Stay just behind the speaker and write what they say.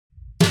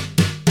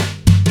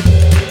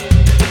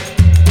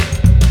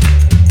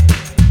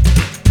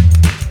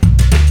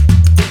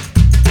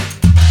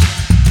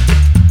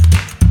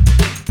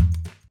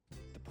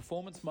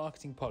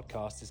Marketing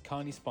Podcast is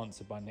kindly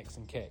sponsored by Nicks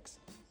and Kicks,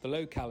 the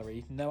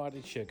low-calorie, no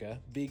added sugar,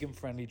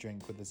 vegan-friendly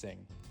drink with a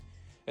zing.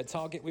 At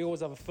Target, we always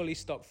have a fully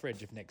stocked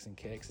fridge of Nicks and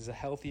Kicks as a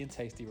healthy and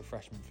tasty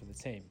refreshment for the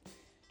team.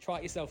 Try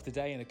it yourself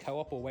today in a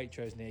Co-op or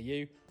Waitrose near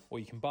you, or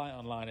you can buy it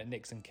online at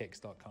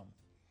nicksandkicks.com.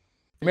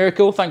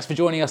 Miracle, thanks for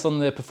joining us on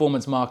the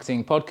Performance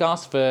Marketing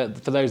Podcast.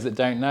 For those that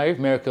don't know,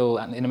 Miracle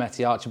and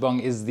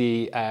Inameti-Archibong is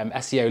the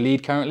SEO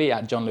lead currently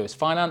at John Lewis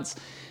Finance.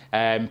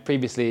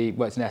 Previously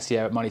worked in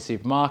SEO at Money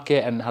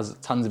Supermarket and has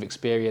tons of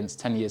experience,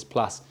 10 years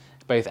plus,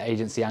 both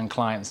agency and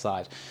client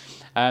side.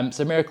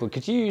 So Miracle,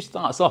 could you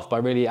start us off by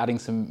really adding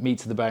some meat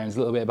to the bones, a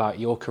little bit about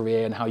your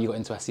career and how you got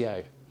into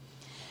SEO?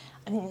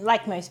 I mean,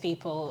 like most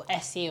people,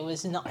 SEO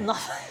is not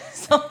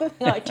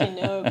something I can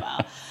know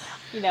about.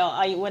 You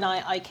know, when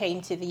I came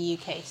to the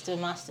UK to do a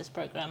master's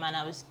program, and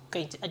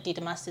I did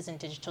a master's in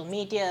digital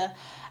media.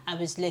 I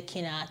was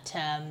looking at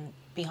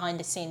behind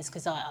the scenes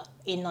because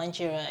in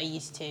Nigeria I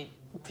used to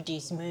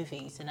produce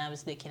movies, and I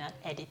was looking at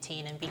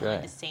editing and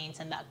behind the scenes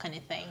and that kind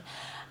of thing.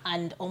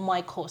 And on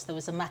my course there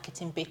was a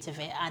marketing bit of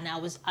it, and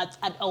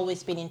I'd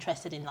always been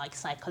interested in like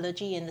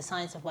psychology and the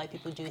science of why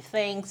people do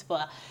things,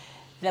 but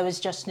there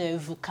was just no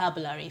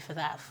vocabulary for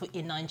that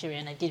in Nigeria,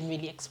 and I didn't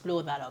really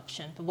explore that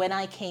option. But when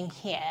I came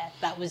here,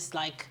 that was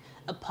like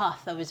a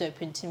path that was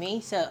open to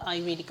me. So I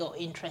really got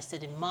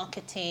interested in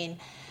marketing,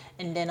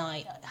 and then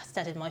I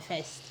started my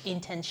first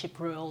internship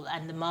role,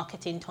 and the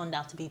marketing turned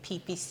out to be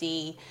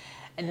PPC.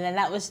 And then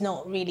that was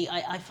not really,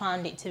 I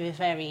found it to be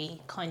very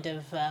kind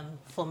of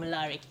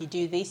formulaic. You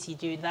do this, you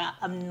do that.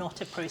 I'm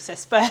not a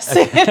process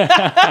person.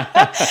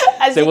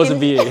 So it wasn't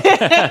for you.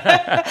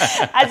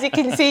 As you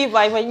can see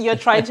by when you're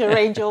trying to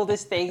arrange all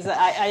these things,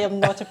 I am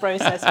not a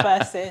process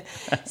person.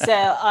 So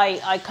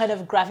I kind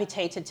of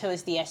gravitated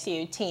towards the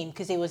SEO team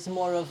because it was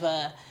more of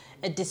a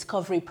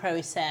discovery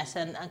process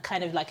and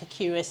kind of like a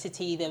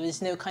curiosity. There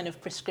was no kind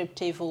of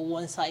prescriptive or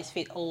one size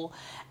fit all.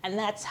 And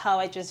that's how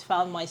I just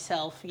found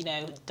myself, you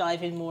know,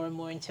 diving more and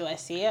more into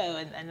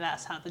SEO, and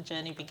that's how the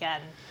journey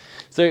began.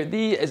 So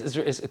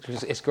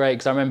it's great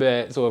because I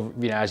remember sort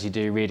of, you know, as you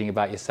do, reading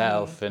about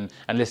yourself and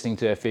listening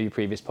to a few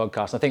previous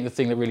podcasts. I think the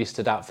thing that really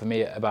stood out for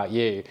me about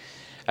you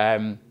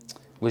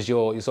was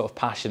your sort of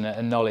passion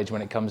and knowledge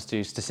when it comes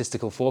to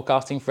statistical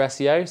forecasting for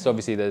SEO. So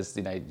obviously there's,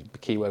 you know,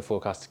 keyword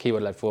forecasting,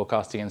 keyword-led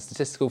forecasting and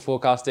statistical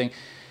forecasting.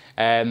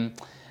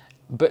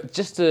 But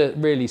just to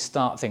really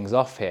start things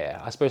off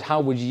here, I suppose, how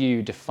would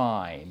you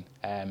define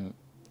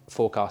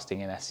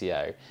forecasting in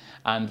SEO,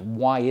 and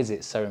why is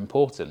it so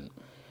important?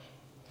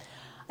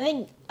 I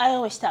think I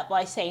always start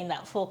by saying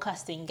that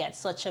forecasting gets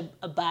such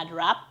a bad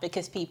rap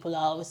because people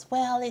are always,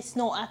 well, it's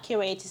not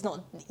accurate, it's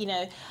not, you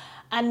know,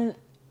 and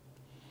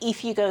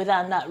if you go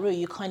down that route,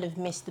 you kind of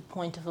miss the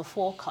point of a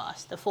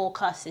forecast. The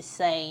forecast is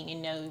saying, you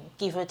know,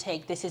 give or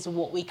take, this is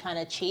what we can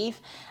achieve,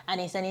 and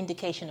it's an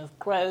indication of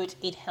growth.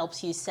 It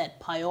helps you set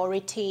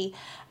priority,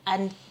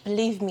 and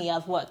believe me,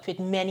 I've worked with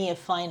many a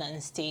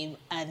finance team,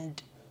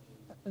 and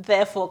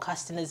their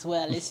forecasting as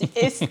well.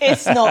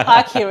 It's not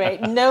accurate.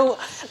 No,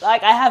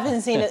 like I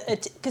haven't seen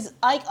it because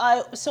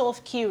I'm sort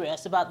of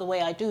curious about the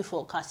way I do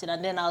forecasting,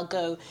 and then I'll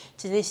go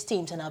to these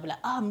teams and I'll be like,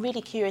 oh, I'm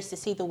really curious to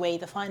see the way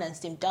the finance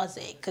team does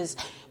it, because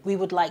we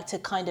would like to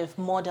kind of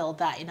model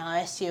that in our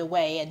SEO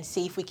way and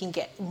see if we can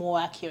get more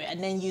accurate.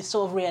 And then you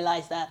sort of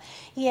realize that,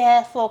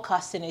 yeah,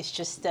 forecasting is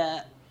just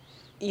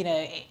you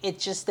know,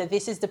 it's just that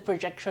this is the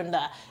projection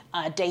that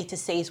our data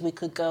says we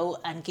could go,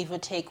 and give or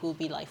take will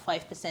be like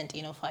 5%,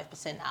 you know,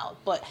 5% out.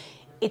 But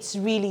it's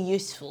really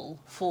useful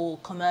for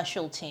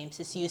commercial teams.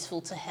 It's useful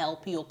to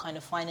help your kind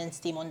of finance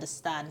team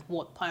understand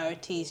what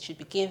priorities should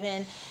be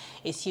given.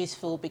 It's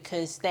useful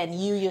because then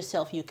you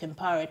yourself, you can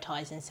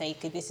prioritize and say,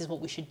 okay, this is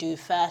what we should do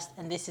first,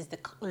 and this is the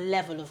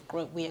level of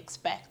growth we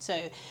expect.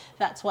 So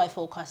that's why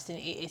forecasting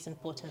is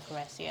important for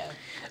SEO.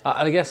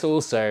 And I guess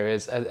also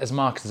as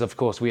marketers, of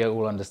course, we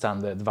all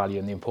understand the value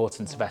and the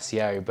importance of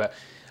SEO, but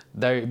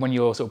though when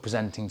you're sort of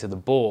presenting to the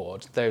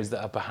board, those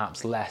that are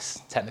perhaps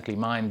less technically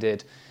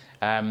minded,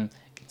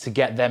 to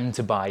get them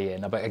to buy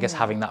in, I guess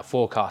having that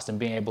forecast and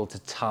being able to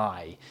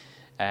tie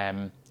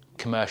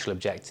commercial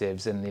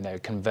objectives and, you know,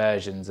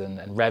 conversions and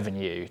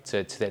revenue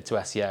to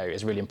SEO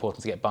is really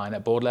important to get buy-in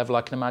at board level,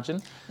 I can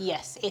imagine.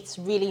 Yes, it's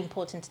really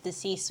important to the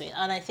C-suite,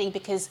 and I think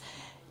because,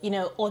 you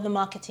know, all the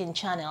marketing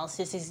channels,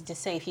 this is to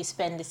say if you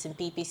spend this in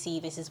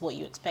PPC, this is what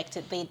you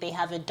expected. They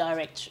have a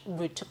direct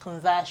route to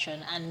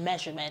conversion and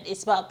measurement.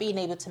 It's about being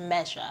able to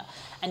measure.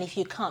 And if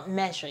you can't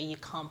measure, you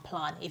can't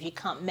plan. If you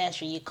can't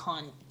measure, you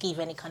can't give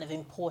any kind of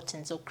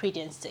importance or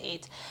credence to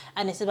it.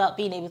 And it's about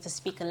being able to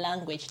speak a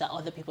language that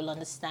other people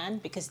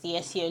understand, because the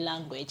SEO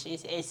language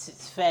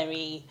is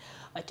very,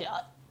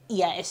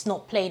 yeah, it's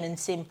not plain and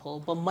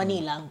simple, but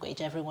money language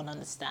everyone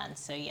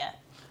understands. So yeah.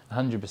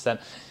 100%.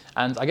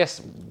 And I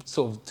guess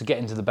sort of to get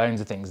into the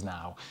bones of things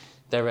now,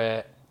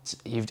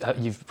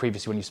 you've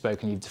previously, when you've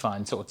spoken, you've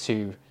defined sort of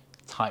two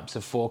types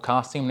of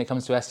forecasting when it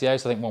comes to SEO.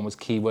 So I think one was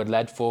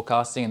keyword-led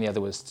forecasting and the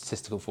other was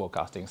statistical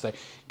forecasting. So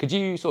could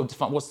you sort of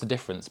define what's the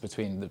difference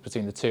between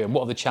the two, and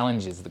what are the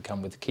challenges that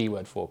come with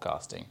keyword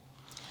forecasting?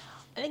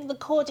 I think the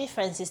core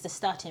difference is the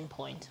starting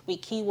point.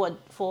 With keyword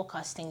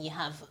forecasting, you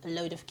have a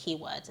load of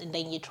keywords, and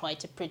then you try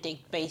to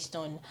predict based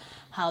on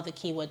how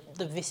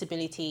the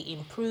visibility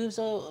improves,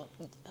 or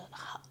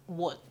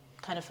what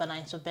kind of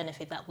financial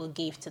benefit that will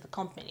give to the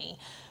company.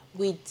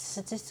 With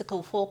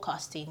statistical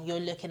forecasting, you're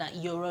looking at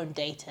your own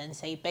data and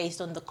say, based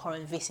on the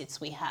current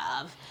visits we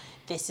have,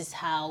 this is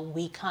how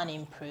we can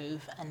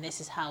improve and this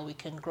is how we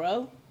can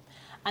grow.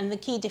 And the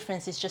key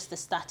difference is just the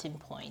starting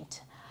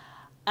point.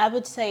 I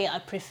would say I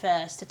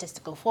prefer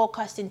statistical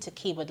forecasting to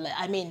keyword.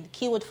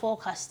 Keyword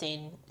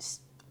forecasting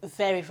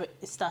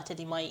started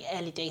in my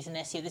early days in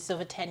SEO. This is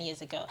over 10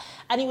 years ago.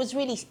 And it was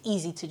really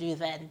easy to do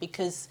then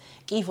because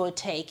give or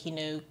take,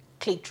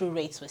 click-through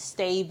rates were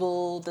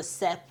stable, the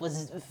SEP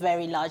was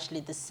very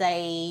largely the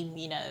same,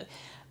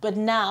 But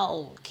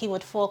now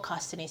keyword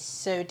forecasting is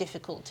so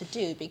difficult to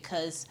do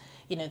because,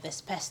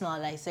 there's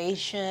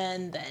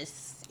personalization,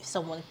 if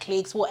someone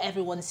clicks, what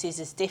everyone sees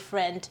is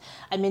different.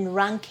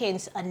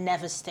 Rankings are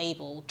never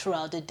stable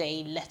throughout the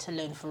day, let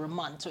alone for a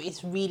month. So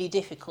it's really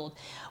difficult.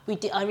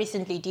 I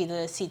recently did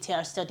a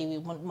CTR study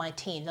with one of my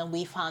teams, and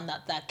we found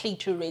that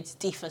click-through rates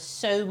differ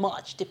so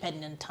much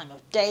depending on the time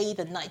of day,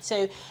 the night.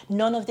 So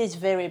none of these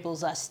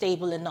variables are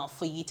stable enough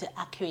for you to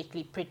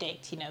accurately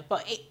predict,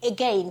 But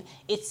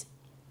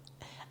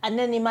and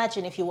then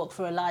imagine if you work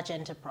for a large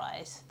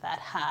enterprise that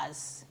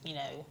has,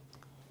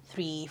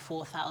 3,000,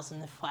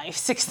 4,000, 5,000,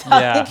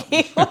 6,000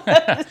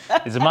 keywords.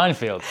 It's a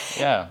minefield.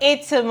 Yeah.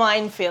 It's a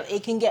minefield.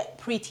 It can get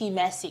pretty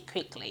messy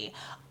quickly.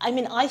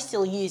 I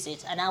still use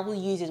it, and I will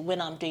use it when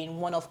I'm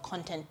doing one-off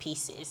content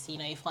pieces.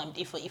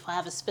 If I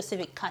have a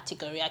specific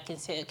category, I can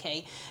say,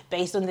 okay,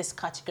 based on this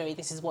category,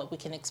 this is what we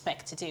can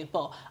expect to do.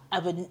 But I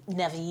would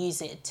never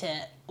use it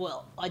to.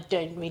 I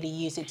don't really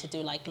use it to do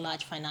like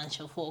large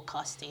financial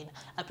forecasting.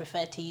 I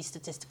prefer to use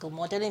statistical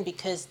modeling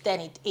because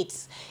then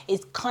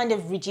it kind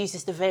of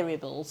reduces the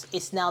variables.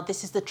 It's now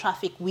this is the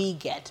traffic we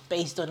get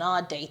based on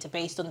our data,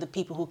 based on the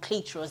people who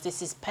click through us.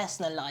 This is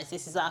personalized.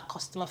 This is our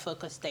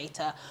customer-focused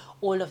data.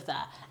 All of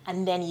that.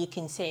 And then you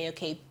can say,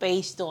 okay,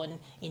 based on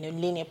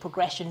linear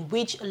progression,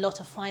 which a lot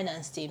of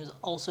finance teams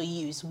also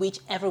use, which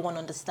everyone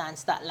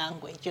understands that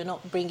language. You're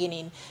not bringing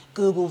in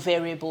Google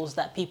variables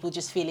that people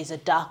just feel is a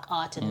dark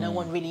art and no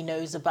one really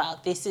knows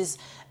about. This is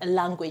a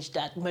language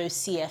that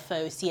most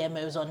CFOs,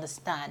 CMOs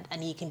understand,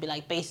 and you can be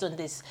like, based on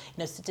this,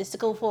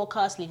 statistical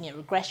forecast, linear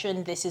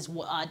regression, this is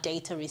what our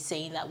data is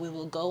saying that we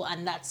will go,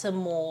 and that's to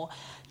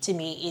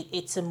me,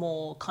 it's a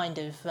more kind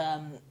of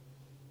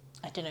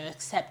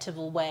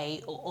acceptable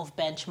way of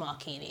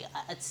benchmarking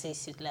at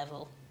C-suite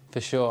level. For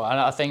sure. And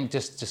I think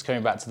just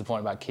coming back to the point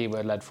about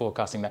keyword-led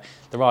forecasting, that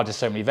there are just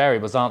so many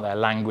variables, aren't there?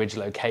 Language,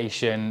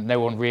 location, no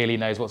one really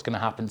knows what's going to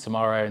happen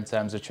tomorrow in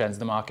terms of trends in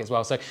the market as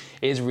well. So it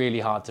is really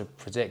hard to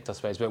predict, I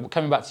suppose. But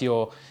coming back to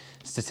your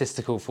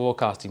statistical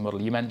forecasting model,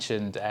 you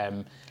mentioned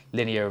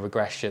linear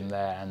regression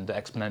there and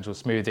exponential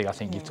smoothing, I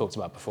think you've talked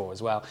about before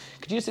as well.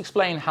 Could you just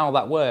explain how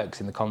that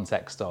works in the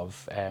context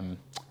of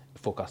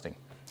forecasting?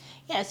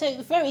 Yeah,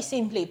 so very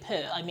simply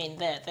put,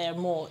 there are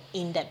more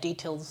in-depth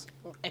details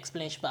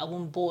explanation, but I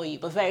won't bore you.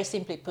 But very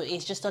simply put,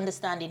 it's just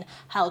understanding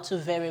how two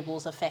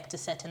variables affect a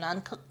certain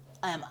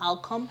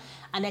outcome.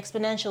 And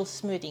exponential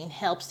smoothing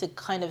helps to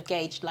kind of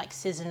gauge like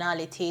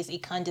seasonalities.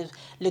 It kind of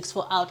looks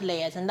for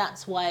outliers, and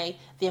that's why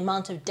the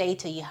amount of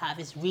data you have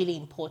is really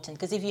important.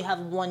 Because if you have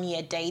 1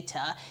 year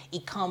data,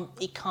 it can't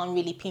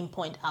really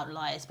pinpoint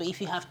outliers. But if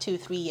you have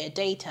 2-3 year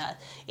data,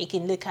 it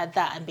can look at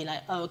that and be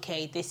like, oh,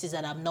 okay, this is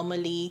an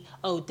anomaly.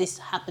 Oh, this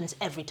happens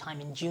every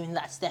time in June.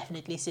 That's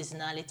definitely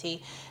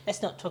seasonality.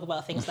 Let's not talk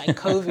about things like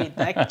COVID.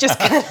 Like just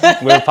kind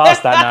of we're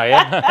past that now,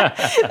 yeah.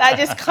 That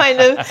just kind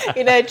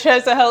of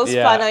throws a whole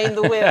spanner in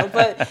the wheel.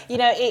 But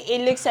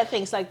it looks at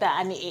things like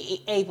that, and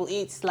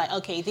it's like,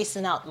 okay, this is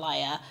an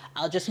outlier.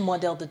 I'll just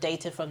model the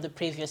data from the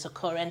previous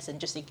occurrence and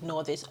just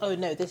ignore this. Oh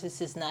no, this is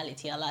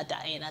seasonality. I'll add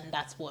that in, and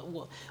that's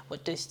what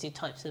those two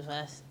types of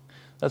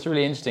That's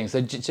really interesting.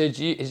 So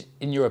do you,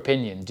 in your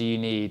opinion, do you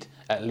need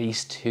at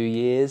least 2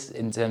 years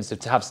in terms of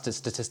to have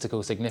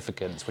statistical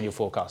significance when you're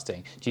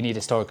forecasting? Do you need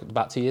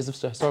about 2 years of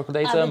historical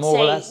data, more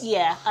or less?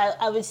 Yeah,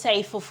 I would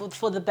say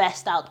for the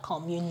best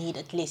outcome, you need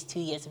at least 2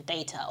 years of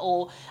data.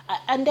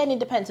 And then it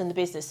depends on the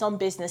business. Some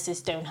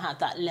businesses don't have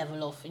that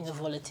level of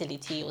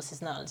volatility or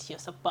seasonality or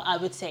stuff. But I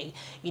would say,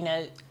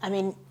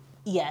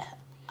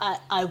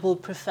 I will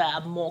prefer,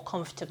 I'm more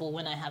comfortable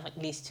when I have at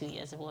least 2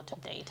 years worth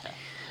of data.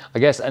 I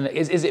guess, and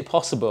is it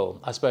possible?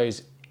 I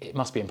suppose it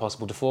must be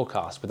impossible to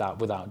forecast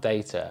without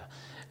data.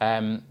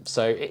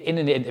 So,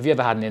 have you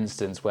ever had an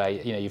instance where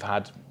you've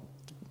had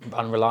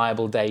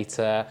unreliable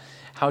data?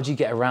 How do you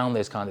get around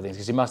those kind of things?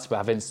 Because you must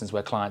have instances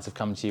where clients have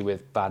come to you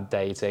with bad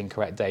data,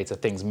 incorrect data,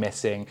 things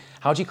missing.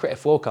 How do you create a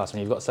forecast when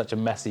you've got such a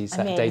messy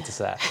data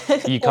set?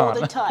 You can't.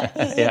 All the time.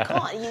 You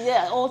can't.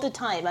 Yeah, all the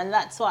time. And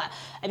that's why,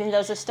 there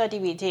was a study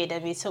we did,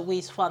 and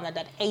we found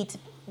that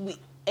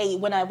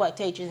when I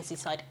worked agency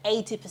side,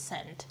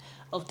 80%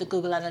 of the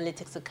Google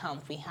Analytics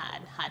account we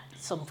had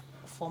some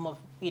form of,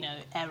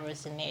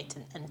 errors in it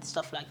and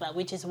stuff like that,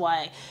 which is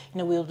why,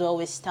 we would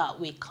always start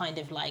with kind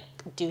of like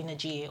doing a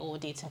GA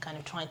audit and kind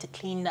of trying to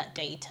clean that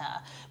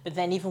data. But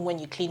then even when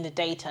you clean the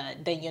data,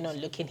 then you're not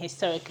looking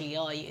historically,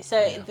 are you?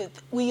 So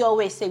we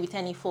always say with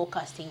any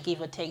forecasting,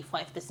 give or take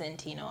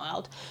 5%,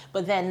 out.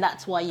 But then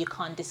that's why you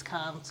can't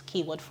discount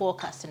keyword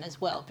forecasting as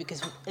well,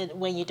 because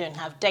when you don't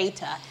have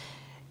data,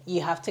 you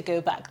have to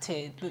go back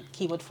to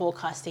keyword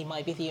forecasting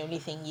might be the only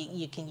thing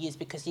you can use,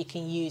 because you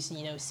can use,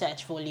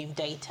 search volume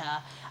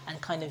data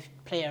and kind of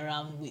play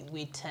around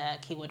with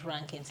keyword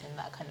rankings in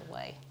that kind of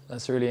way.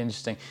 That's really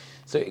interesting.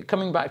 So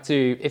coming back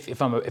to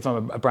if I'm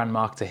a brand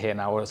marketer here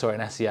now, or sorry,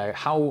 an SEO,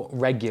 how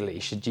regularly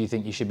do you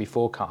think you should be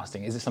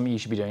forecasting? Is it something you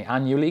should be doing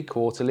annually,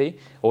 quarterly,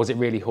 or is it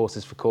really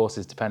horses for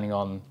courses depending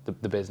on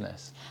the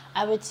business?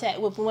 I would say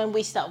when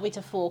we start with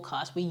a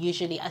forecast, we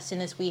usually, as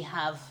soon as we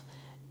have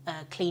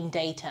clean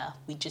data,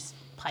 we just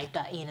pipe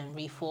that in and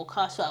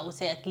reforecast. So I would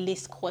say at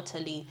least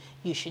quarterly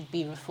you should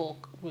be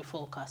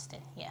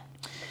reforecasting. Yeah.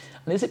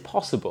 And is it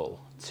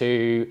possible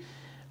to,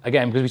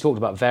 again, because we talked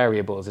about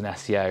variables in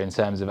SEO in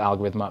terms of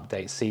algorithm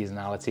updates,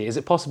 seasonality, is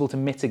it possible to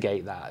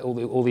mitigate that,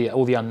 all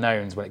the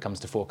unknowns when it comes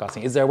to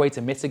forecasting? Is there a way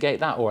to mitigate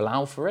that or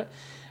allow for it?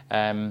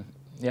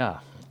 Yeah.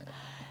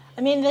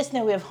 I mean, there's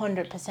no way of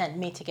 100%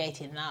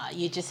 mitigating that.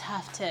 You just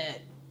have to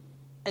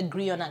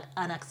agree on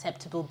an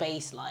acceptable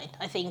baseline.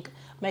 I think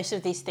most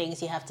of these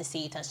things you have to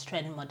see it as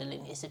trend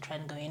modeling. Is the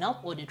trend going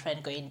up or the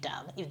trend going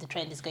down? If the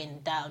trend is going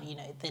down,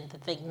 then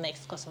the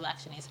next course of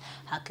action is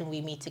how can we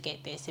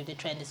mitigate this? If the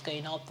trend is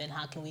going up, then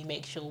how can we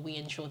make sure we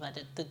ensure that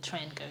the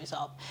trend goes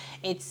up?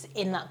 It's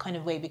in that kind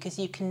of way, because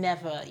you can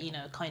never,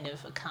 kind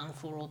of account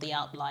for all the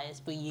outliers,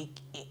 but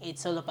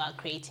it's all about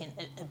creating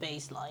a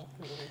baseline,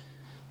 really.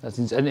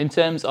 And in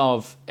terms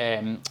of,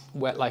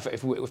 like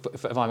if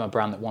I'm a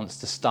brand that wants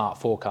to start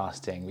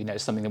forecasting,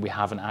 it's something that we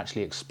haven't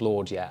actually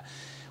explored yet.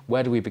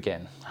 Where do we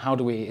begin?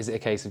 Is it a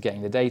case of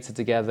getting the data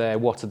together?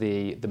 What are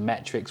the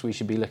metrics we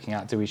should be looking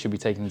at? Should we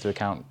take into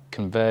account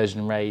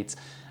conversion rates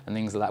and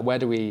things like that? Where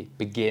do we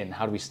begin?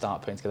 How do we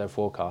start putting together a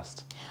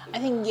forecast? I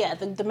think,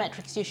 the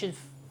metrics you should,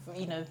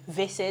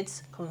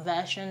 visits,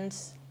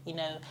 conversions,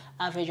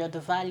 average order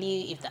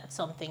value, if that's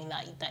something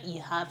that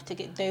you have to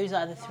get. Those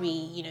are the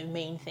three,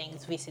 main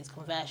things: visits,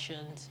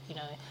 conversions,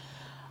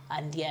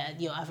 and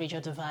your average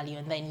order value.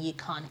 And then you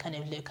can kind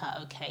of look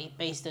at, okay,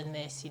 based on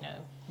this,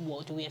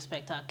 what do we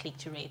expect our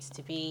click-through rates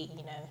to be,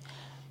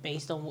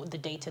 based on what the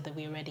data that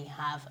we already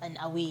have, and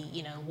are we,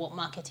 what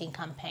marketing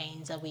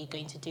campaigns are we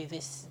going to do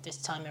this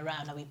time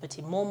around? Are we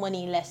putting more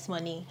money, less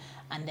money,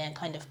 and then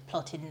kind of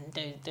plotting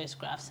those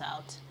graphs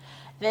out.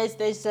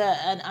 There's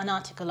an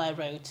article I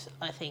wrote,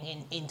 I think,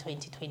 in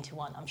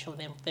 2021. I'm sure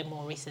they're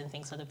more recent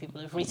things other people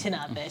have written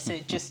out there. So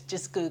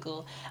just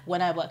Google.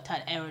 When I worked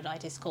at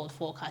Erudite, it's called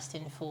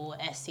Forecasting for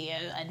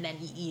SEO, and then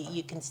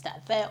you can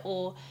start there.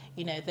 Or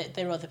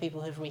there are other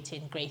people who've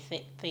written great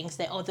things.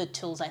 There are other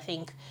tools. I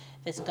think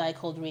there's a guy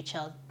called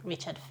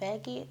Richard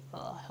Fergie.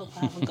 Oh, I hope I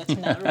haven't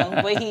gotten that wrong.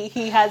 But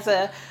he has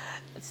a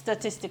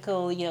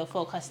statistical,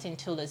 forecasting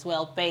tool as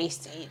well. The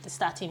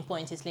starting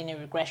point is linear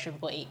regression,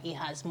 but it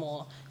has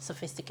more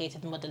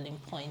sophisticated modeling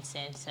points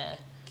in, so you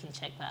can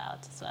check that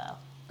out as well.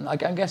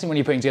 I'm guessing when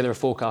you're putting together a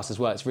forecast as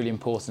well, it's really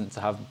important to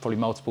have probably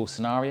multiple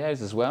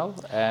scenarios as well.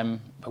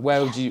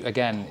 Where would you,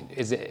 again,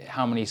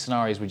 how many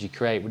scenarios would you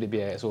create? Would it be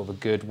a sort of a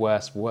good,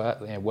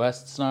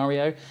 worst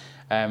scenario?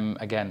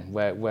 Again,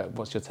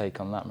 what's your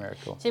take on that,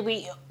 Miracle?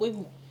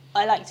 So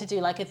I like to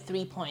do like a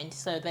 3-point.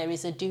 So there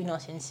is a do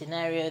not in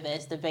scenario,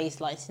 there's the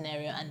baseline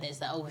scenario, and there's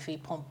the overflow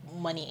pump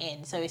money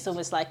in. So it's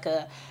almost like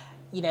a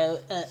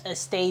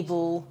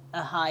stable,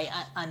 a high,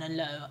 and a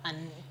low,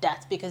 and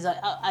that's because,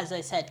 as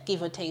I said,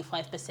 give or take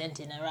 5%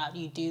 in or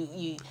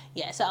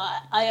out. So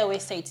I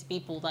always say to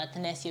people that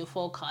an SEO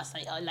forecast,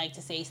 I like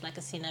to say, it's like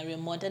a scenario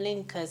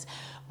modeling, because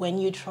when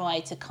you try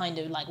to kind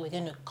of like, we're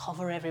going to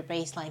cover every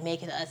baseline,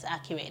 make it as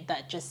accurate,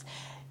 that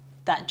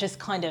just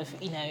kind of,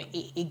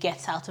 it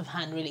gets out of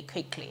hand really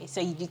quickly.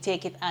 So you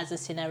take it as a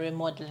scenario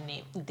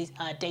modeling.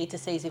 Our data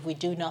says if we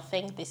do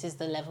nothing, this is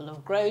the level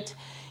of growth.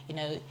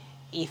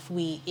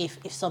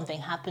 If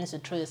something happens to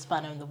throw the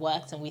spanner in the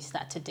works and we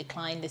start to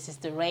decline, this is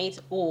the rate.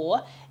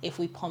 Or if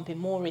we pump in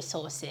more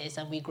resources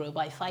and we grow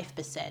by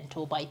 5%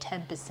 or by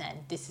 10%,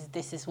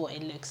 this is what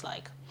it looks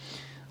like.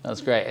 That's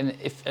great. And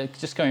if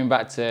just going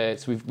back to,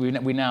 so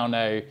we now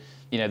know,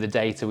 the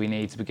data we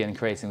need to begin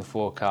creating the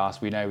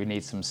forecast. We know we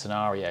need some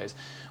scenarios.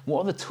 What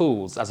are the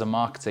tools as a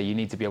marketer you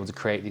need to be able to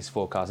create these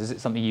forecasts? Is it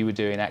something you would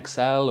do in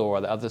Excel, or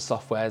are there other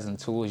softwares and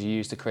tools you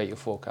use to create your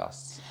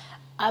forecasts?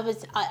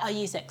 I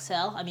use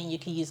Excel. I mean, you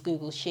can use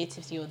Google Sheets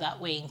if you're that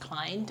way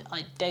inclined.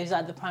 Those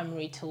are the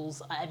primary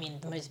tools. I mean,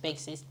 the most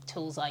basic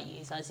tools I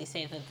use. As you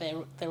say, that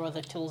there are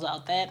other tools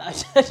out there. I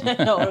don't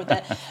know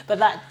that,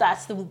 but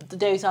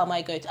those are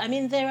my go-to. I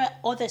mean, there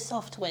are other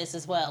softwares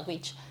as well,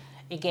 which,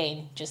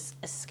 again, just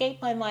escape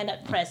my mind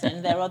at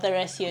present. There are other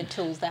SEO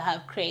tools that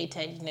have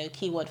created,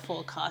 keyword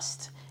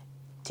forecast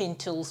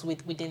tools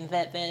within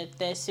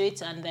their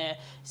suites, and there are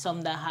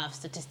some that have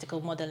statistical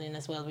modeling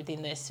as well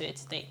within their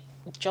suites.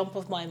 jump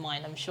off my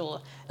mind. I'm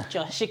sure,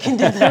 Josh, you can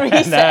do the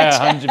research.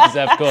 No,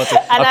 100%, of course.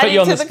 I'll put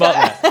you on the spot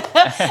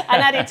there.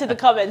 And add it to the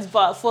comments.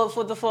 But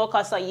for the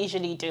forecast I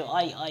usually do,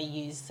 I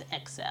use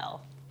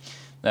Excel.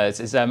 No, I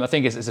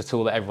think it's a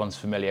tool that everyone's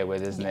familiar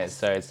with, isn't it?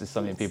 So it's just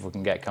something Yes. people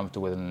can get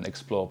comfortable with and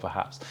explore,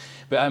 perhaps.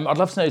 But I'd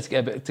love to know to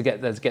get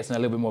to know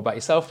a little bit more about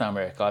yourself now,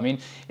 Mirika. I mean,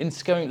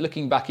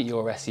 looking back at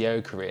your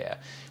SEO career,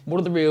 what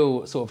are the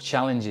real sort of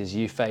challenges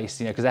you faced?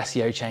 Because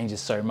SEO changes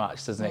so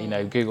much, doesn't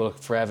it? Google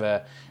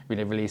forever,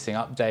 releasing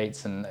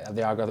updates and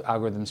the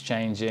algorithms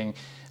changing.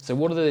 So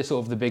what are the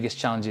sort of the biggest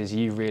challenges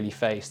you really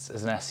faced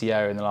as an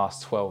SEO in the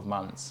last 12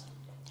 months?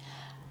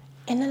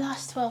 In the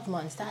last 12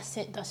 months,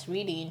 that's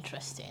really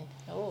interesting.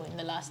 In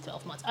the last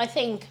 12 months. I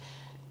think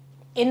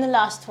in the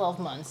last 12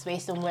 months,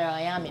 based on where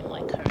I am in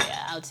my career,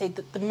 I would say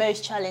that the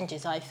most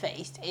challenges I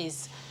faced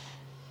is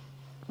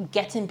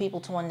getting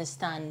people to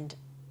understand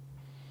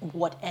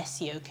what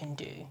SEO can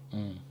do.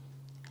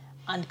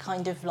 And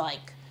kind of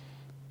like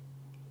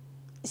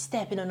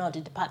stepping on other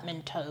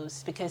department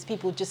toes, because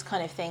people just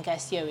kind of think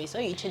SEO is,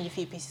 you change a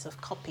few pieces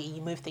of copy,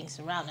 you move things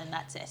around, and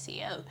that's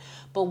SEO.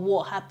 But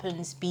what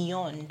happens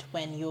beyond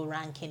when you're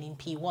ranking in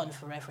P1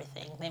 for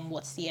everything? Then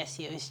what's the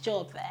SEO's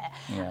job there?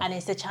 Yeah. And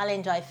it's the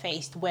challenge I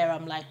faced where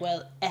I'm like,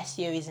 well,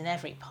 SEO is in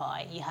every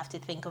pie. You have to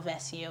think of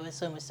SEO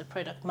as almost a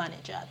product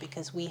manager,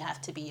 because we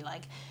have to be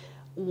like,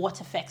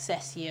 what affects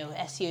SEO?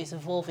 SEO is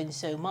evolving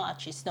so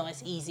much. It's not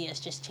as easy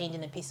as just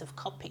changing a piece of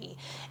copy.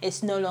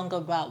 It's no longer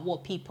about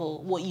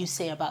what you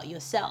say about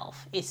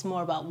yourself. It's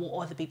more about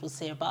what other people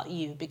say about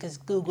you, because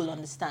Google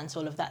understands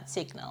all of that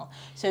signal.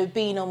 So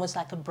being almost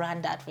like a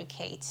brand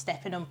advocate,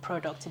 stepping on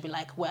product to be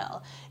like,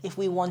 well, if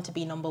we want to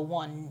be number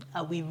one,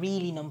 are we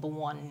really number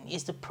one?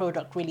 Is the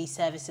product really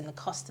servicing the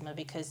customer?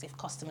 Because if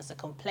customers are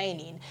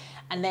complaining,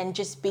 and then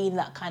just being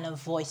that kind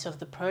of voice of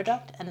the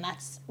product, and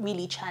that's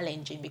really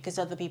challenging because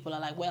other people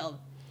are like, well,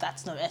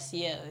 that's not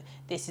SEO.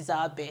 This is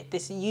our bit.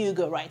 You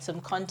go write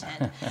some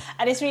content.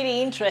 And it's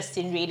really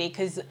interesting, really,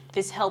 because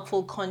this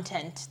helpful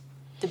content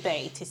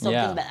debate is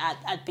something that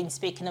I've been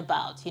speaking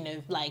about,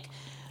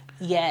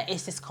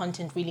 is this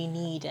content really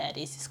needed?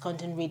 Is this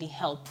content really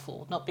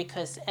helpful? Not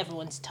because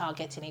everyone's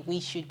targeting it,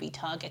 we should be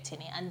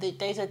targeting it. And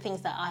those are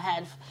things that I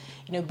have,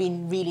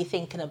 been really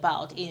thinking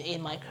about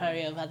in my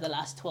career over the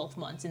last 12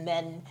 months. And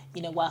then,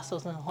 whilst I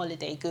was on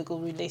holiday, Google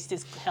released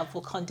this helpful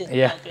content.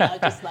 Yeah. I was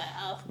just like,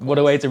 what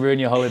a way to ruin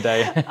your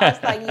holiday. I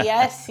was like,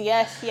 yes.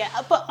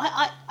 But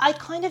I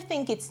kind of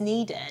think it's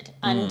needed.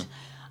 And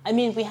I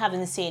mean, we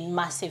haven't seen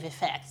massive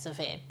effects of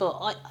it,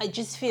 but I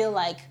just feel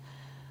like,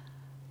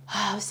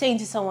 I was saying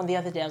to someone the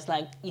other day, I was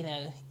like,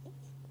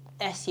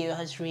 SEO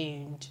has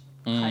ruined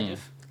kind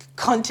of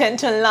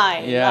content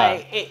online. Yeah.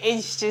 Like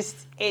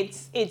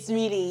it's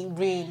really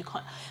ruined.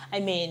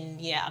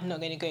 I'm not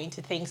going to go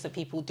into things that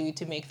people do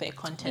to make their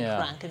content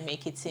rank and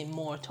make it seem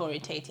more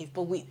authoritative.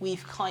 But we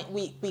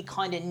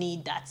kind of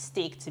need that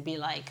stick to be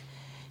like,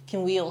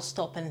 can we all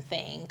stop and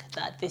think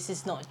that this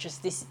is not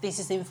just this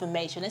is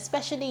information,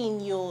 especially in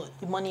your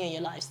money or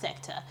your life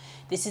sector.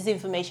 This is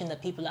information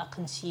that people are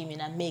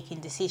consuming and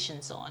making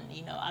decisions on.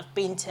 I've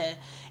been to,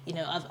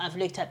 I've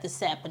looked at the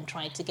SEP and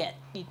tried to get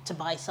to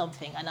buy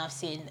something, and I've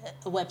seen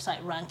a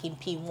website ranking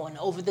P1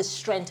 over the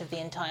strength of the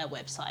entire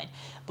website,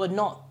 but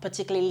not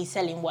particularly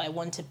selling what I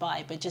want to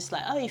buy, but just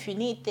like, if you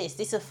need this,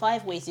 these are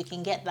 5 ways you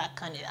can get that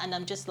kind of, and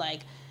I'm just like,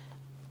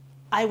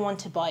 I want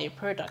to buy a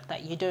product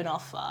that you don't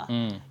offer.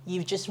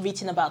 You've just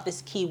written about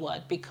this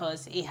keyword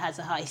because it has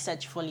a high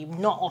search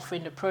volume, not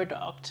offering the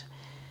product.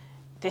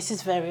 This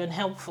is very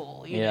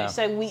unhelpful, you know.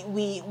 So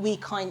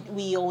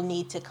we all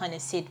need to kind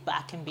of sit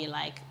back and be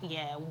like,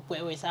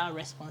 where is our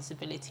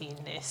responsibility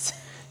in this?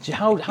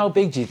 How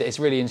big do you think, it's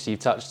really interesting you've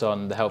touched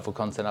on the helpful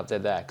content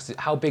update there, because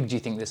how big do you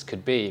think this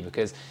could be?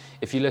 Because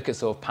if you look at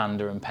sort of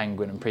Panda and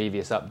Penguin and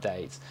previous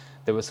updates,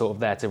 they were sort of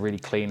there to really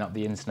clean up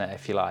the internet,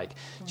 if you like.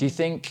 Do you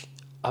think,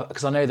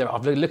 because I know that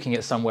I'm looking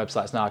at some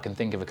websites now, I can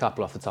think of a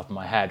couple off the top of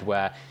my head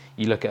where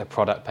you look at a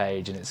product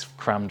page and it's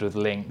crammed with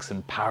links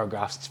and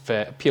paragraphs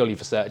purely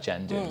for search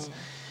engines.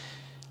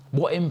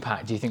 What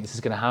impact do you think this is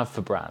going to have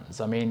for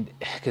brands? I mean,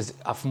 because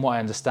from what I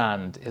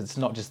understand, it's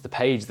not just the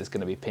page that's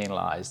going to be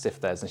penalised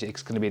if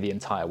it's going to be the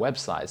entire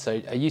website.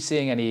 So are you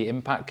seeing any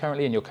impact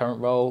currently in your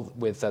current role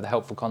with the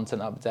helpful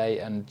content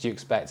update? And do you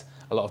expect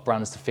a lot of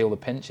brands to feel the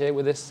pinch here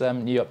with this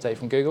new update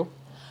from Google?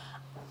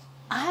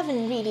 I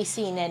haven't really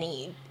seen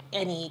any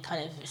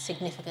kind of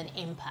significant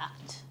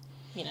impact.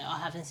 I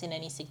haven't seen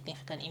any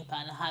significant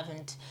impact. I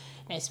haven't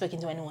spoken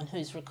to anyone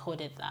who's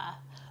recorded that.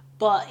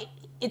 But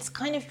it's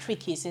kind of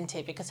tricky, isn't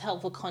it? Because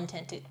helpful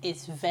content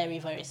is very,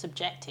 very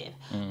subjective.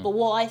 But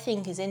what I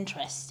think is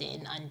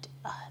interesting, and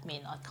I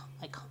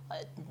can't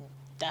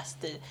that's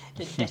the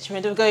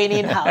detriment of going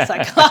in-house.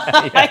 I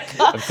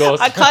can't, of course.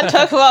 I can't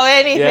talk about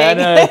anything. Yeah,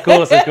 no, of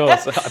course. I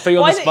put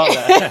you on the spot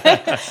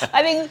there.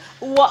 I think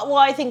what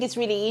I think is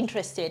really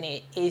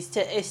interesting is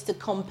to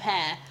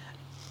compare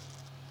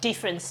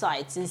different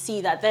sites and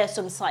see that there are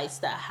some sites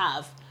that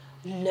have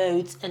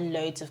loads and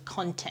loads of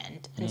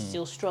content and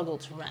still struggle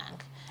to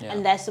rank. Yeah.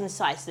 And there's some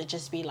sites that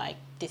just be like,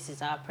 this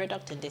is our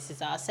product and this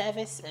is our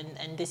service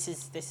and this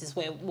is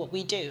what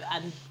we do.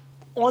 And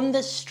on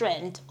the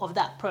strength of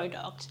that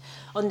product,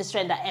 on the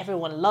strength that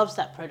everyone loves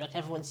that product,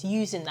 everyone's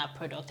using that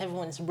product,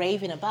 everyone's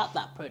raving about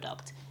that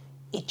product,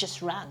 it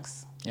just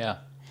ranks. Yeah.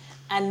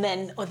 And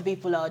then other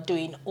people are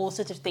doing all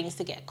sorts of things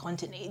to get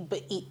content,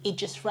 but it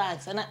just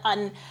ranks.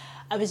 And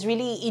I was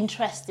really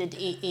interested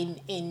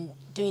in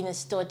doing a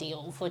study.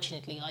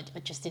 Unfortunately, I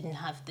just didn't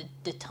have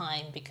the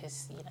time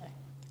because,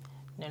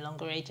 no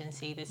longer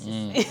agency. This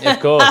is Of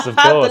course.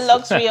 the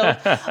luxury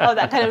of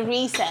that kind of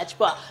research.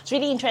 But it's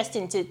really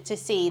interesting to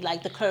see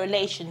like the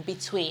correlation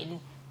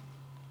between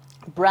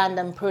brand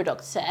and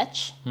product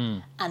search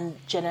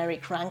and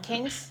generic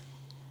rankings.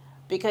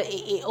 Because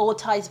it all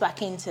ties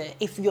back into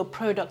if your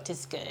product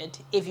is good,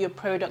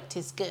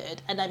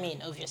 and I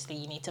mean, obviously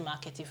you need to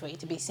market it for it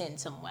to be seen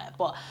somewhere,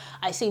 but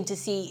I seem to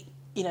see,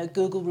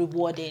 Google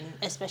rewarding,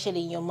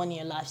 especially in your money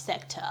and life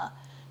sector,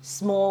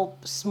 small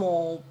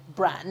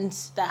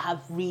brands that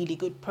have really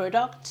good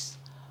products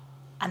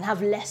and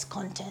have less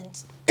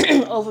content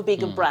over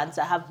bigger brands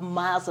that have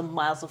miles and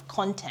miles of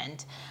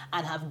content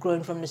and have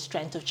grown from the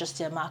strength of just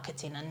their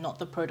marketing and not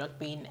the product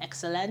being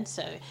excellent.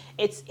 So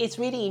it's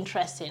really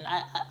interesting.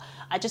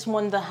 I just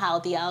wonder how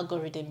the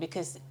algorithm,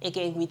 because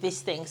again with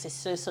these things it's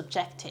so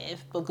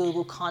subjective, but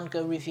Google can't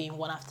go reviewing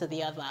one after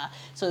the other.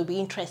 So it'll be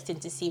interesting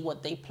to see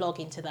what they plug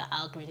into that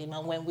algorithm,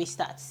 and when we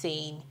start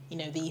seeing,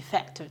 the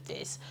effect of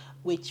this,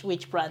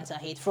 which brands are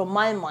hit. From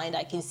my mind,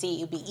 I can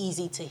see it'll be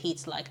easy to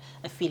hit like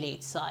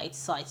affiliate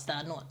sites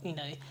that are not,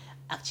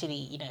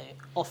 actually,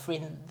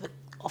 offering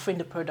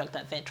the product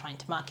that they're trying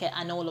to market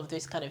and all of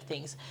those kind of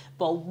things.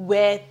 But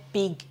where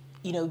big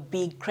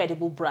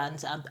credible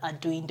brands are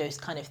doing those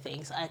kind of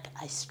things,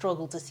 I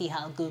struggle to see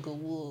how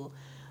Google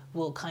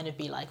will kind of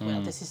be like,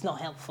 well, this is not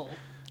helpful.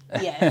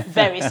 Yeah,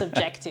 very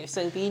subjective.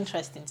 So it'll be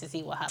interesting to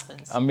see what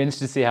happens. I'm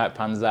interested to see how it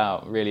pans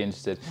out. Really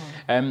interested.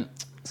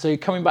 So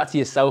coming back to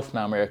yourself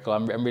now, Miracle,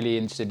 I'm really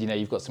interested.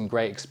 You've got some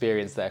great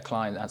experience there,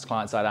 client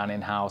side and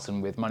in-house,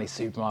 and with Money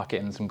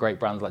Supermarket and some great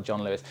brands like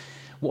John Lewis.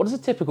 What does a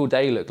typical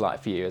day look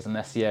like for you as an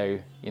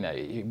SEO,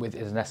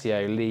 as an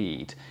SEO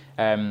lead?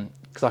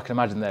 Because I can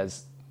imagine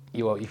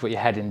you've got your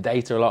head in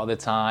data a lot of the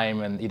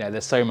time, and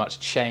there's so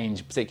much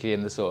change, particularly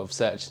in the sort of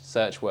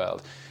search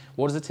world.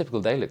 What does a typical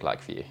day look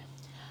like for you?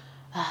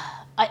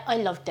 I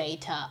love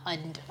data,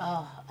 and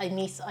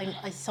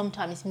I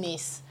sometimes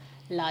miss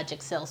large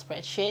Excel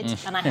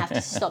spreadsheets, and I have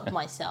to stop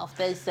myself.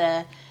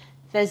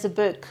 There's a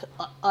book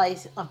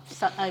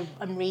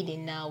I'm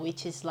reading now,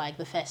 which is like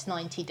the first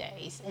 90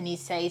 days, and it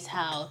says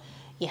how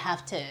you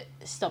have to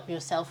stop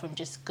yourself from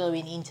just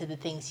going into the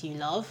things you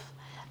love,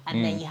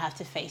 and then you have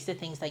to face the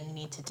things that you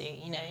need to do.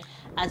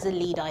 As a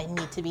leader, I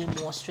need to be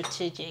more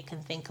strategic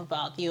and think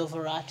about the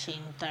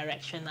overarching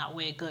direction that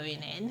we're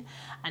going in.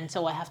 And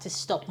so I have to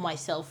stop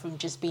myself from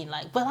just being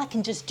like, well, I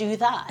can just do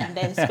that, and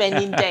then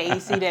spending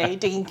days,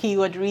 doing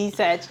keyword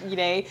research.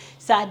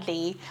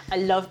 Sadly, I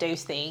love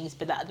those things,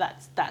 but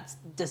that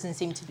doesn't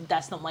seem to be,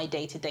 that's not my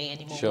day-to-day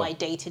anymore. Sure. My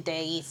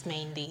day-to-day is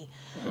mainly,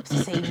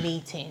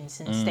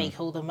 meetings and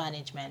stakeholder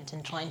management,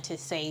 and trying to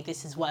say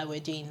this is why we're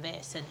doing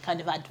this, and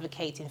kind of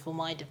advocating for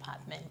my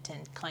department,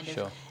 and kind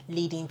of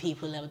leading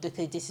people out,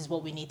 okay, this is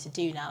what we need to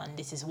do now, and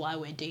this is why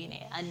we're doing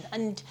it.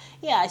 And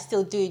yeah, I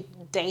still do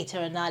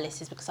data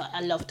analysis because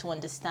I love to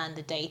understand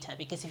the data,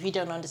 because if you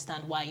don't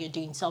understand why you're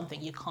doing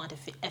something, you can't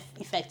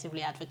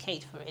effectively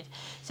advocate for it.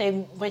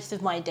 So most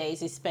of my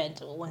days is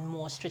spent on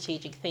more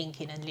strategic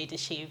thinking and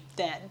leadership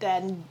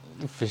than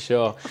For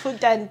sure.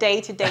 than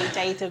day-to-day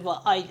data.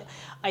 But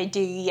I do.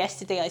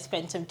 Yesterday I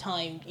spent some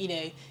time,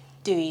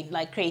 doing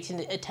like creating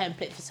a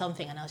template for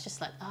something, and I was just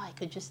like, I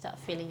could just start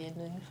filling in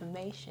the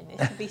information. It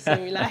would be so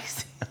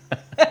relaxing.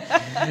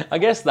 I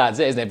guess that's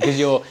it, isn't it? Because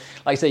you're,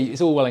 like I say,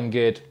 it's all well and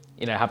good,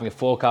 having a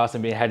forecast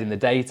and being ahead in the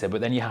data,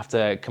 but then you have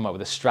to come up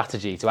with a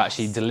strategy to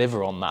actually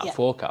deliver on that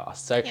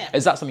forecast. So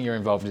is that something you're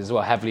involved in as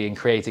well, heavily in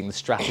creating the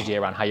strategy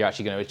around how you're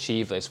actually going to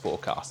achieve those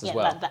forecasts as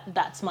well?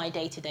 That's my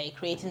day-to-day,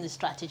 creating the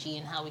strategy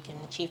and how we can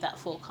achieve that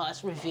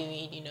forecast,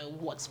 reviewing,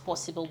 what's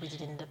possible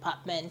within the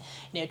department,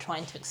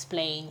 trying to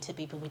explain to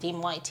people within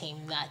my team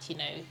that,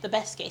 the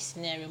best case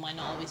scenario might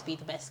not always be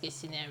the best case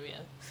scenario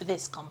for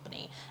this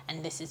company,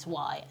 and this is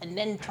why. And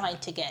then trying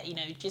to get,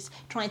 just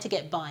trying to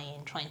get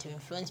buy-in, trying to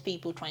influence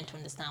people, trying to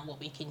understand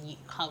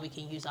how we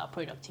can use our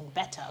product in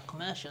better,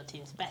 commercial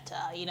teams better,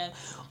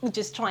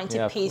 just trying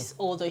to piece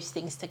all those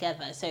things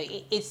together. So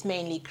it's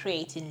mainly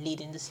creating,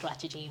 leading the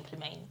strategy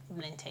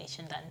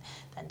implementation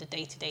than the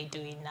day-to-day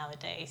doing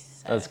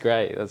nowadays. So. That's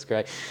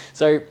great.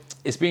 So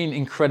it's been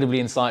incredibly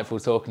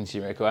insightful talking to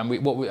you, Miracle.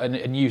 And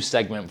a new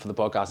segment for the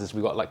podcast is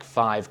we've got like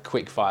 5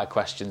 quick-fire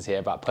questions here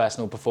about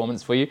personal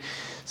performance for you.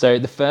 So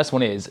the first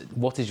one is,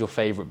 what is your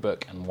favourite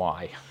book and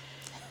why?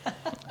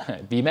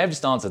 But you may have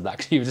just answered that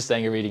because you were just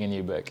saying you're reading a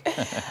new book.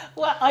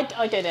 Well,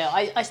 I don't know.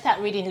 I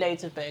started reading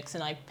loads of books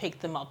and I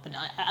picked them up. And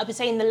I would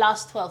say in the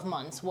last 12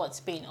 months,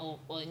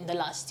 or in the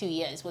last 2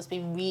 years, what's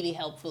been really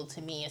helpful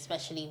to me,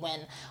 especially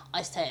when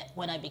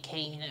I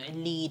became, a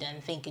leader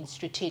and thinking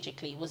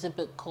strategically, was a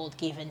book called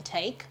Give and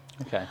Take.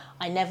 Okay.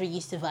 I never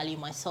used to value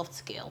my soft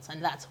skills,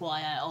 and that's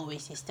why I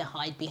always used to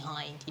hide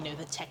behind,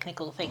 the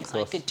technical things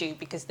I could do,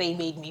 because they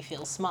made me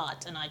feel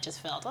smart, and I just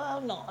felt,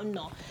 I'm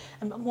not.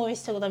 I'm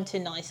always told I'm too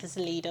nice as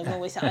a leader.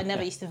 I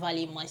never used to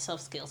value my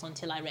soft skills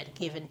until I read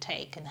Give and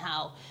Take, and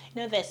how,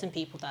 there's some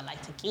people that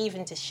like to give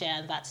and to share,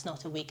 and that's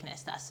not a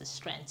weakness, that's a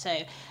strength. So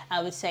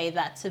I would say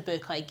that's a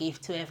book I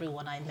give to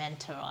everyone I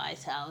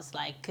mentorize. I was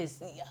like,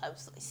 because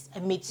I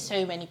meet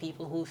so many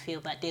people who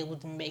feel that they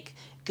wouldn't make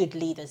good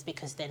leaders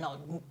because they're not,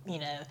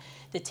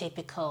 the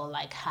typical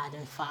like hard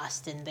and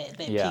fast, and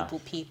they're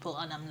people.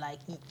 And I'm like,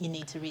 you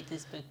need to read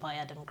this book by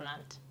Adam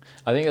Grant.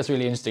 I think that's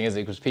really interesting, isn't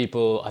it? Because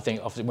people, I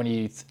think often when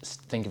you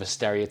think of a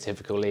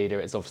stereotypical leader,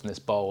 it's often this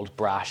bold,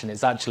 brash, and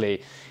it's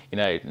actually,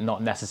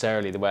 not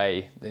necessarily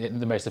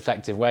the most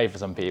effective way for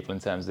some people in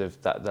terms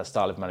of that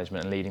style of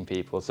management and leading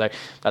people. So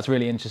that's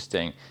really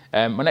interesting.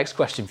 My next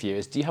question for you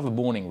is, do you have a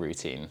morning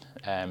routine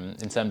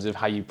in terms of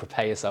how you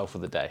prepare yourself for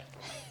the day?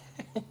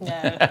 No.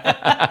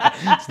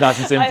 It's nice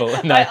and simple.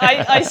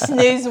 I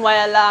snooze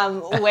my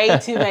alarm way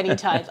too many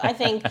times. I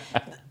think,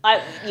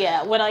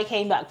 when I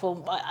came back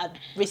I've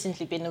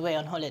recently been away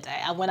on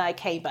holiday, and when I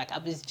came back, I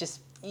was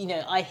just,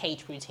 I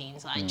hate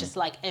routines. I just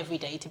like every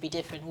day to be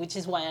different, which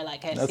is why I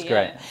like SEO. That's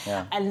great.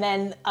 Yeah. And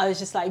then I was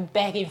just like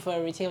begging for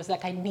a routine. I was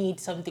like, I need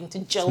something to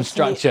jolt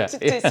some structure.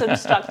 me, some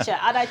structure.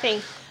 And I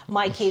think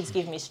my kids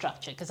give me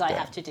structure, because we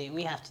have to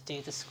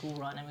do the school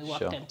run, and we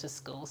walk them to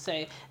school.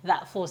 So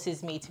that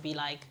forces me to be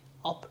like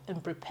up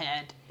and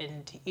prepared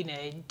and,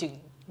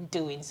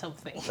 doing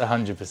something.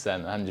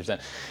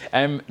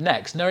 100%.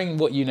 Next, knowing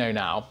what you know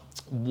now,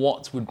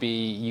 what would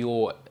be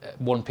your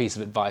one piece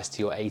of advice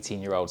to your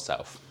 18-year-old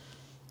self?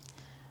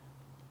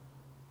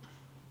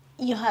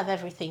 You have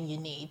everything you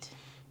need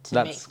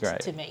to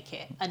make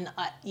it. And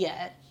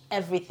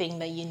everything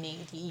that you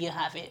need, you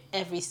have it.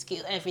 Every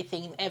skill,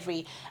 everything,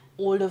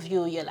 all of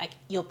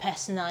your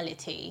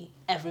personality,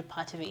 every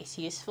part of it is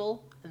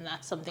useful. And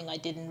that's something I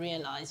didn't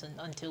realise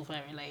until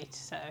very late.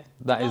 So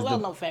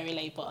not very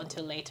late, but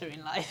until later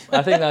in life.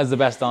 I think that's the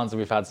best answer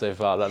we've had so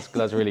far.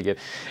 That's really good.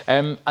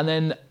 And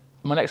then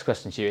my next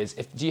question to you is,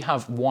 do you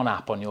have one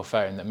app on your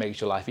phone that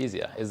makes your life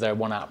easier? Is there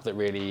one app that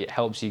really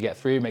helps you get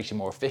through, makes you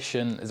more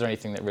efficient? Is there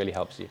anything that really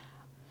helps you?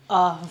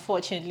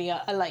 Unfortunately,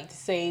 I like to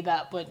say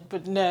that,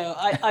 but no.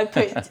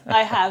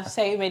 I have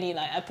so many,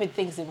 I put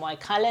things in my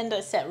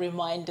calendar, set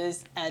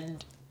reminders,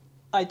 and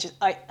I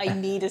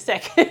need a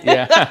second.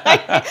 Yeah.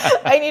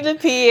 I need a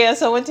PA or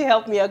someone to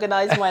help me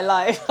organise my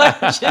life.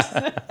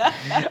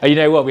 You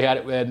know what, we had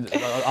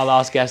our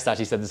last guest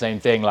actually said the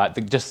same thing.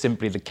 Just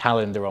simply the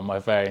calendar on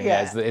my phone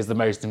is the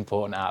most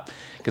important app.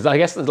 Because I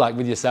guess it's like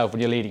with yourself, when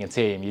you're leading a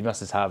team, you must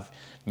just have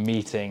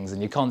meetings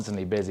and you're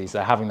constantly busy.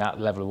 So having that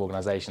level of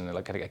organisation,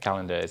 like a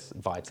calendar, is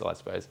vital, I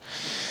suppose.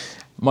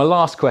 My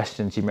last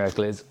question to you,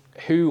 Miracle, is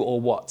who or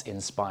what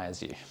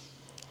inspires you?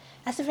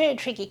 That's a very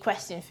tricky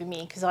question for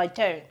me, because I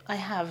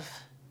have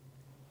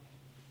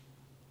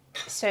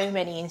so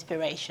many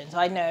inspirations.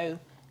 I know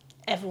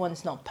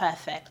everyone's not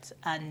perfect,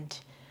 and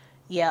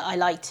I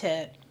like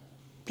to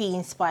be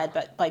inspired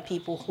by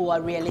people who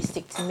are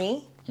realistic to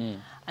me.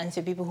 And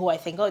so people who I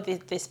think,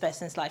 this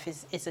person's life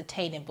is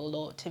attainable,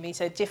 or to me.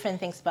 So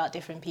different things about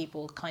different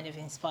people kind of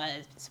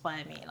inspire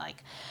me.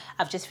 Like,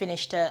 I've just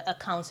finished a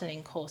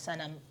counselling course, and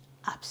I'm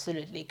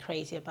absolutely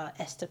crazy about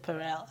Esther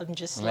Perel. I'm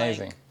just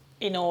amazing.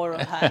 In awe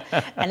of her.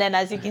 And then,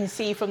 as you can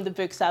see from the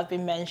books I've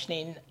been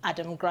mentioning,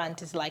 Adam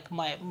Grant is like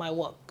my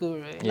work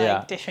guru.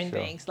 Different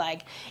things.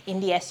 Like in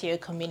the SEO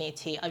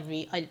community,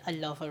 I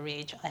love a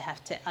read.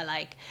 I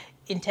like,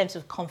 in terms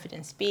of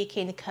confident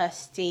speaking,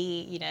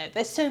 Kirsty,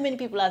 there's so many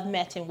people I've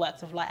met in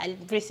works of life. I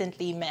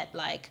recently met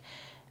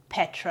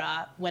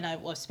Petra when I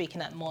was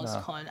speaking at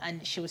MozCon,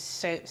 and she was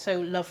so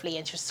lovely,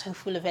 and she was so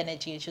full of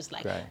energy, and she was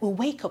like, we'll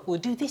wake up, we'll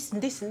do this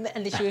and this and that.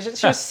 And she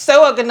was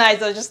so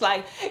organized. I was just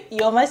like,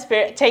 you're my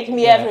spirit, take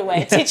me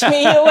everywhere, teach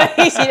me your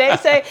ways,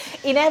 So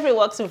in every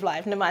walks of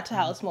life, no matter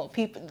how small,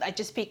 people, I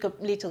just pick up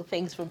little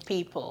things from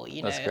people,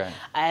 That's great.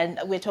 And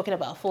we're talking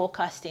about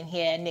forecasting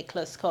here.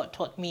 Nicholas Scott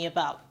taught me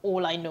about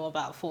all I know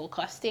about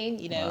forecasting,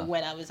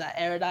 when I was at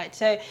Erudite.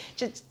 So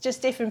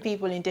just different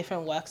people in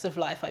different walks of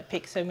life. I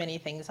pick so many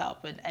things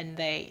up, and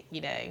they.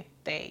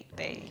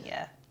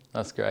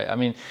 That's great. I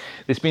mean,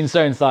 it's been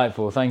so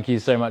insightful. Thank you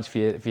so much for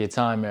your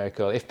time,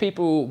 Miracle. If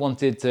people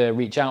wanted to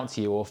reach out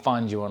to you or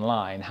find you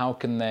online, how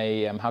can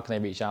they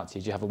reach out to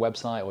you? Do you have a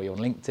website, or you're on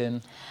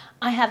LinkedIn?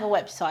 I have a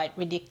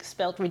website,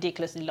 spelled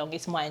ridiculously long.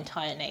 It's my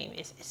entire name.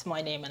 It's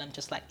my name, and I'm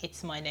just like,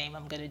 it's my name.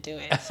 I'm going to do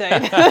it. So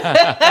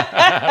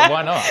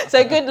why not?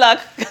 So good luck.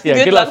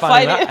 Yeah, good luck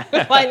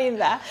finding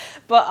that.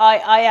 But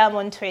I am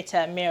on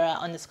Twitter,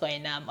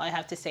 Mira_Inam. I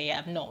have to say,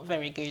 I'm not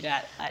very good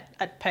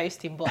at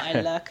posting, but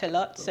I lurk a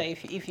lot. So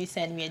if you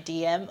send me a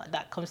DM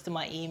that comes to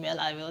my email,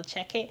 I will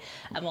check it.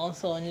 I'm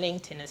also on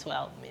LinkedIn as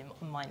well,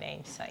 my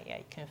name. So yeah,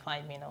 you can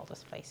find me in all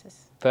those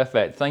places.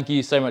 Perfect. Thank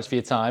you so much for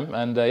your time,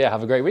 and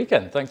have a great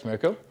weekend. Thanks,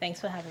 Miracle. Thanks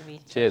for having me.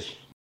 Cheers.